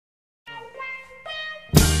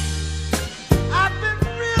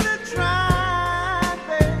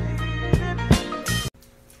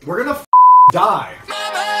We're gonna die.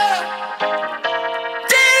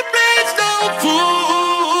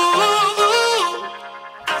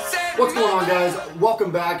 What's going on, guys?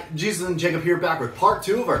 Welcome back. Jesus and Jacob here, back with part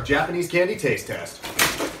 2 of our Japanese candy taste test.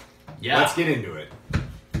 Yeah. Let's get into it.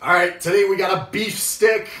 Alright, today we got a beef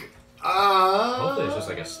stick. Hopefully it's just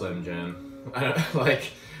like a Slim Jim. I don't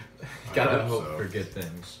like. Gotta hope so. for good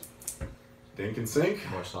things. Dink and sink.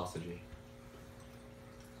 More sausagey.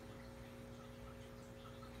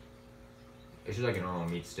 It's just like a normal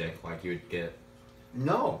meat stick, like you would get.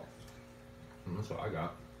 No. That's what I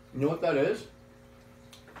got. You know what that is?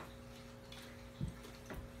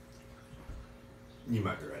 You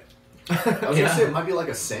might be right. I was gonna say it might be like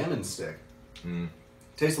a salmon stick.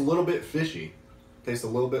 Tastes a little bit fishy. Tastes a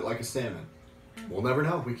little bit like a salmon. We'll never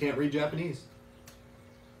know. We can't read Japanese.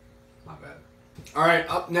 Not bad. Alright,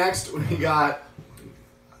 up next we got...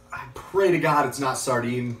 I pray to God it's not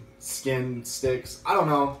sardine skin sticks. I don't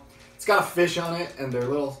know. It's got a fish on it and they're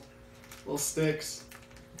little sticks.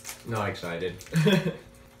 Not excited.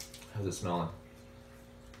 How's it smelling?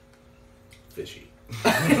 Fishy.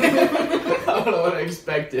 I don't know what I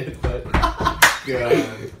expected, but... God.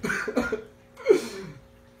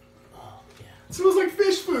 Oh, yeah. It smells like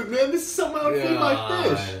fish food, man. This is somehow feed my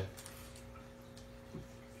fish.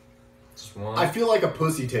 Just one. I feel like a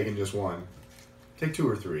pussy taking just one. Take 2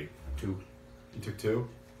 or 3. 2. You took 2?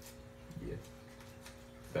 Yeah.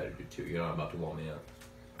 Better do 2. You're not about to warm me up.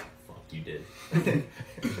 Fuck, you did.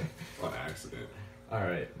 On accident.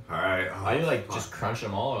 Alright. Alright. Oh, Are you like just crunching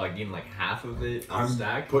them all or like eating like half of it I'm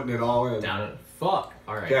stack? putting it all in. Down it. Fuck.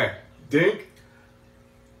 Alright. Okay. Dink.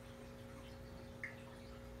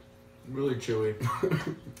 Really chewy.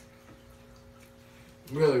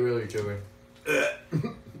 really, really chewy.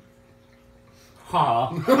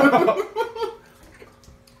 Ha.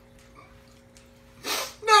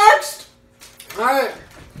 Next! Alright.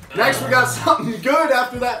 Next we got something good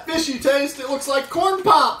after that fishy taste. It looks like corn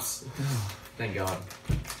pops. Thank God.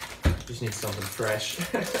 Just need something fresh.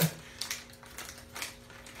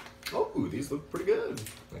 Oh, these look pretty good.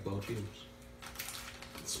 Like little Cheetos.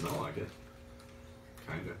 They smell like it.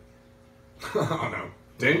 Kinda. Oh no.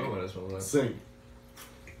 Dink. Oh, what is one? Sing.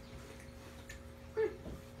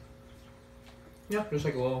 Yeah, just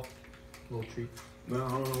like a little treat. No, I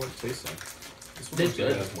don't know what it tastes like. This one Tastes looks like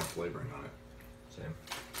it good. has more flavoring on it. Same.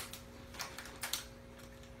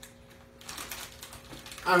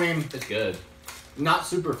 I mean, It's good. not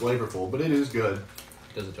super flavorful, but it is good.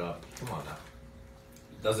 It does the job. Come on now.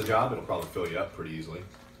 Does the job. It'll probably fill you up pretty easily.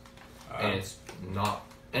 And it's not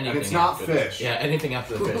anything. And it's not after fish. Yeah, anything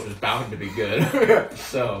after the fish was bound to be good.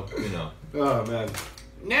 So, you know. Oh man.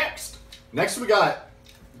 Next we got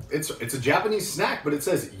it's a Japanese snack, but it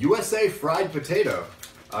says USA fried potato.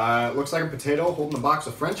 It looks like a potato holding a box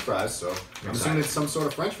of French fries, so I'm assuming it's some sort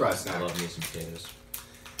of French fry I snack. love me some potatoes.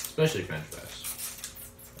 Especially French fries.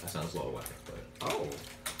 That sounds a little whack, but. Oh.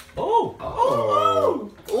 Oh!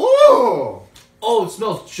 Oh. Oh. Oh, it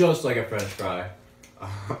smells just like a French fry.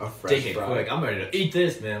 A French Take it fry. quick. I'm ready to eat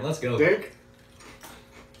this, man. Let's go. Dink.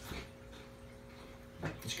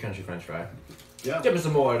 It's a crunchy French fry. Yeah. Give me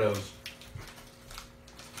some more of those.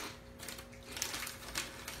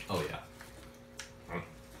 Oh, yeah.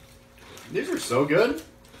 These are so good.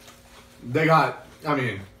 They got, I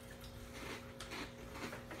mean,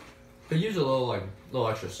 Could use a little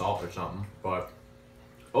extra salt or something, but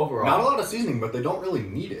overall. not a lot of seasoning, but they don't really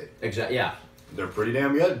need it. Yeah. They're pretty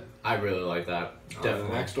damn good. I really like that. On to Definitely.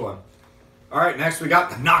 the next one. Alright, next we got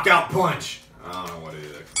the knockout punch. I don't know what it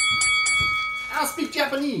is. I don't speak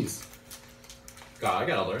Japanese. God, I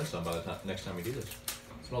gotta learn some by the next time we do this.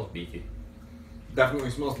 It smells beefy.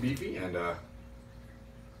 Definitely smells beefy and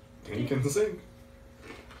you can sing.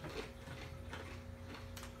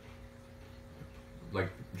 Like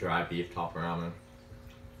dry beef top ramen.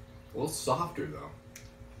 A little softer though.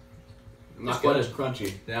 Not It's quite good. as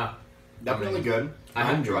crunchy. Yeah. Definitely good. I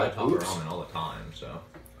have enjoy dry it. top Oops. ramen all the time, so.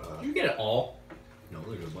 Uh, You get it all. No,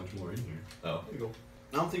 there's a bunch more in here. Oh. There you go.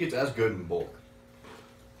 I don't think it's as good in bulk.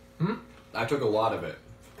 Hmm? I took a lot of it,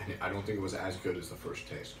 and I don't think it was as good as the first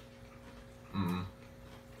taste. Mm.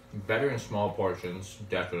 Better in small portions,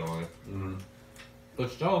 definitely. Mm-hmm.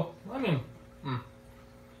 But still, I mean,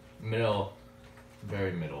 middle,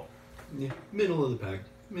 very middle. Yeah, middle of the pack.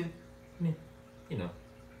 Meh. You know.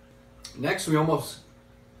 Next,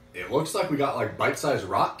 it looks like we got like bite-sized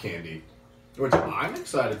rock candy, which I'm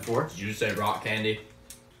excited for. Did you just say rock candy?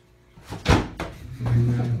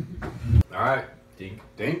 All right, Dink.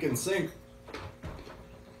 dink and sink.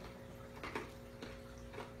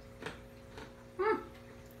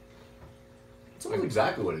 It's almost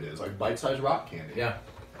exactly what it is, like bite-sized rock candy. Yeah.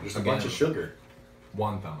 Just a bunch of sugar.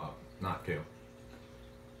 1 thumb up, not 2.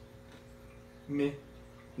 Me.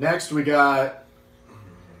 Next we got...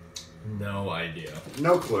 No idea.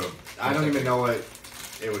 No clue. I don't even know what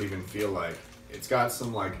it would even feel like. It's got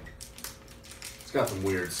some like... It's got some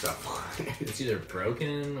weird stuff on it. It's either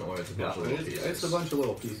broken or it's a bunch of little pieces. It's a bunch of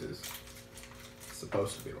little pieces. It's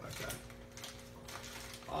supposed to be like that.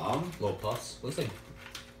 Little puffs. Looks like...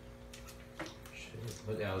 Shit.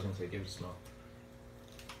 But yeah, I was gonna say, give it a smell.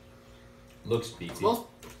 Looks beefy. It smells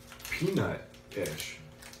peanut-ish.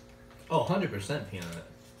 Oh, 100% peanut.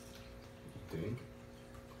 Think.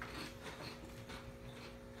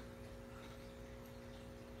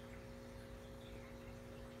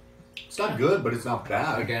 It's not good, but it's not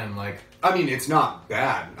bad. Again, like... I mean, it's not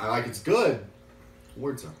bad. It's good.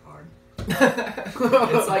 Words are hard.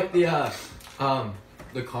 It's like the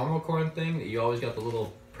caramel corn thing that you always got the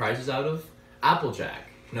little prizes out of. Applejack.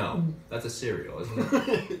 No, that's a cereal, isn't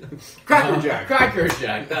it? Cracker Jack. Cracker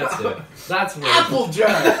Jack, that's it. That's what...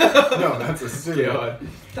 Applejack! No, that's a cereal. God.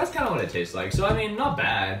 That's kind of what it tastes like. So, I mean, not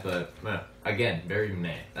bad, but again, very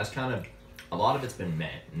meh. That's kind of... A lot of it's been meh,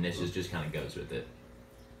 and this just kind of goes with it.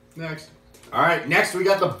 Next. Alright, next we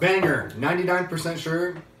got the banger. 99%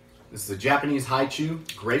 sure. This is a Japanese haichu,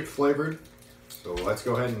 grape flavored. So let's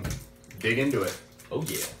go ahead and dig into it. Oh,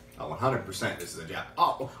 yeah. Oh, 100% this is a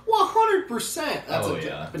 100% that's a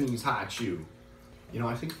Japanese haichu. You know,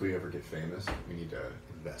 I think if we ever get famous, we need to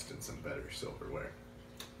invest in some better silverware.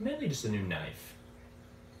 Mainly just a new knife.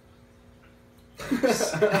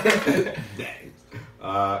 Dang.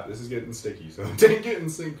 This is getting sticky, so take it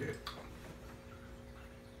and sink it.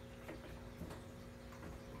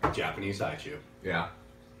 Japanese haichu. Yeah.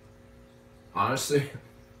 Honestly,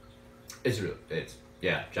 Japanese It's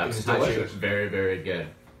haichu delicious. is very, very good.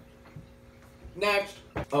 Next.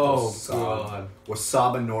 Oh, God.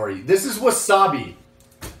 Wasabi nori. This is wasabi.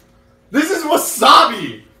 This is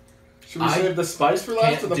wasabi! Should we save the spice for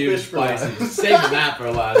last or the fish for last? Saving that for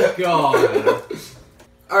last. God.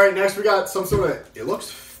 Alright, next we got some sort of... It looks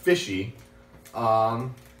fishy.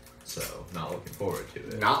 So, not looking forward to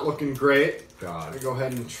it. Not looking great. I'm God. gonna go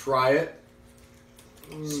ahead and try it.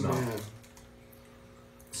 Smell. Man.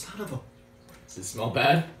 Son of a... Does it smell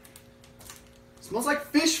bad? Smells like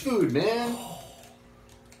fish food, man.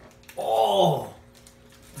 Oh!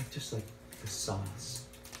 Just like the sauce.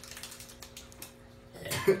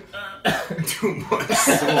 Too much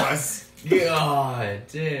sauce. God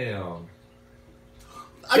damn.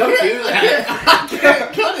 I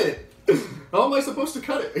can't cut it. How am I supposed to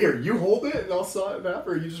cut it? Here, you hold it and I'll saw it back,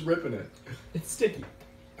 or are you just ripping it? It's sticky.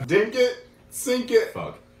 Dink it, sink it.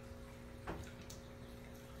 Fuck.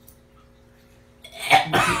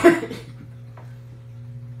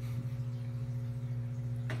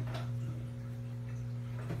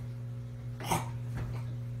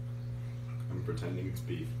 I'm pretending it's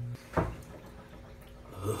beef.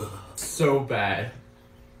 So bad.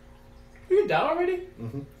 You down already?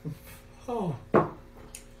 Mm-hmm. Oh.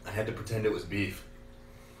 I had to pretend it was beef.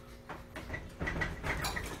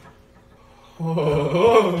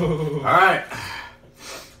 Oh. Alright.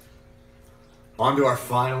 On to our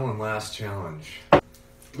final and last challenge.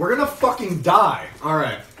 We're gonna fucking die.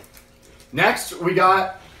 Alright. Next, we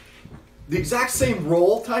got the exact same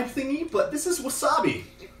roll type thingy, but this is wasabi.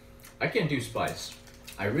 I can't do spice.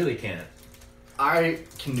 I really can't. I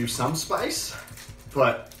can do some spice,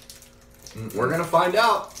 but we're gonna find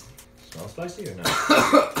out. Smell spicy or no?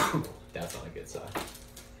 That's not a good sign.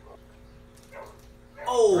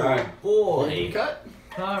 Oh, Right. boy. Cut.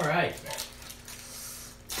 All right.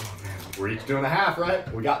 Oh man, we're each doing a half,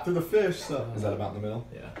 right? We got through the fish, so is that about in the middle?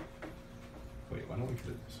 Yeah. Wait, why don't we cut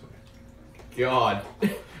it this way? God.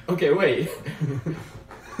 Okay, wait.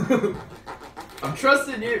 I'm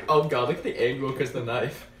trusting you. Oh God, look at the angle because the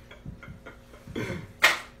knife. You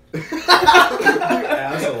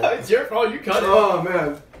asshole. It's your fault. You cut it. Oh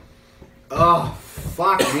man. Oh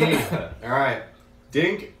fuck me. All right,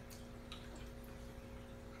 dink.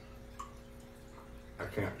 I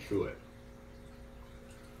can't chew it.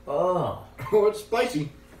 Oh. Oh, it's spicy.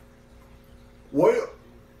 What?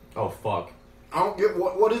 Oh fuck. I don't get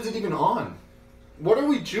what is it even on? What are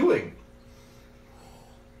we chewing?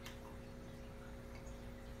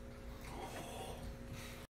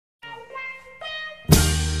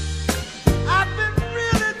 I've been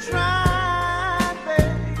really trying,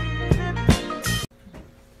 baby.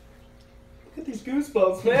 Look at these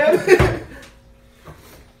goosebumps, man.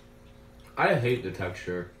 I hate the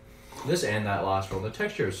texture. This and that last one. The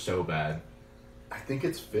texture is so bad. I think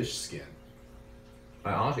it's fish skin.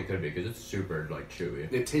 I honestly could be because it's super like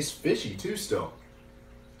chewy. It tastes fishy too still.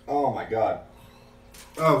 Oh my god.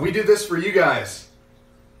 Oh, we did this for you guys.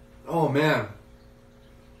 Oh man.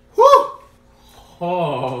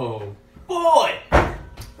 Oh, boy!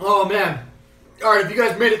 Oh, man. Alright, if you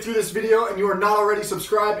guys made it through this video and you are not already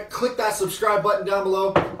subscribed, click that subscribe button down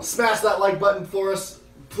below. Smash that like button for us,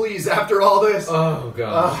 please, after all this. Oh,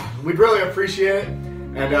 God. We'd really appreciate it.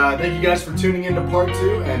 And thank you guys for tuning in to part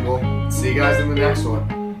 2, and we'll see you guys in the next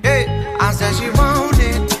one. Hey, I said she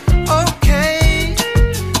wanted